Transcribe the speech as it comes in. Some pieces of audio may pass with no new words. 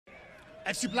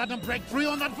FC Platinum break free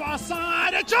on that far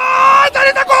side. A chance! That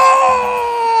is a goal!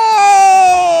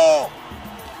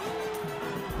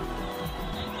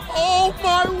 Oh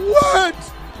my word!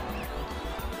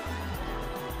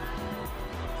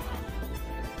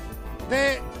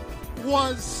 There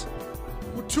was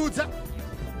Mutuza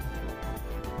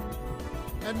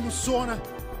and Musona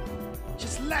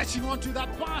just latching onto that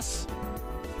pass.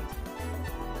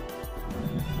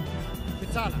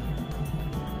 Vitala.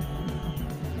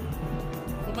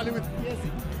 Formally with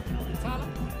Vitala.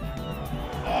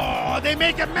 Oh, they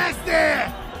make a mess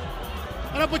there.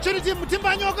 An opportunity,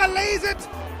 Mutimba Nyoka lays it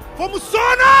for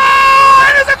Musona,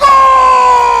 and it's a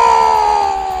goal!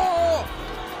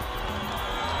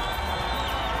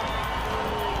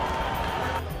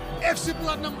 FC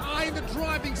Platinum are in the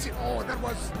driving seat. Oh, that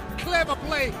was clever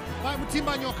play by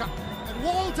Mutimba Nyoka. And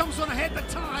Walter Musona had the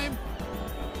time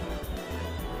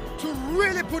to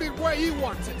really put it where he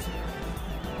wants it.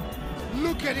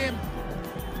 Look at him.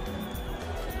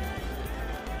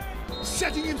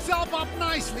 Setting himself up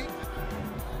nicely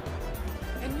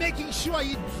and making sure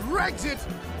he drags it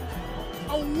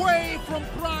away from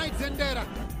Pride Zendera.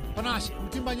 Panache,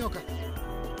 Mutimba Nyoka.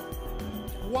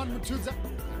 One Mutuza.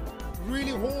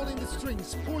 Really holding the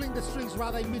strings, pulling the strings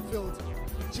rather in midfield.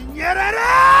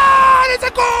 Chinyerere! It's a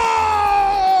goal!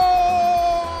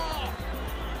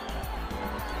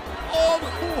 Oh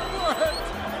my word!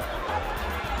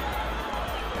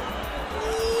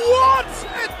 What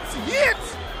a hit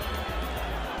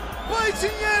by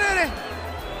Chinyerere!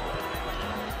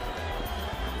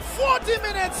 40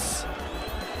 minutes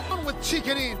on with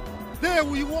chicken in. There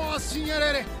we was,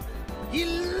 Chinyerere. He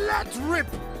let rip.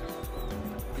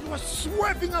 He was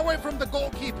swerving away from the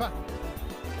goalkeeper.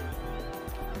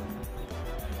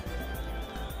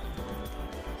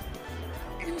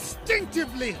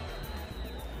 Instinctively,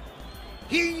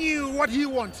 he knew what he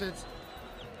wanted.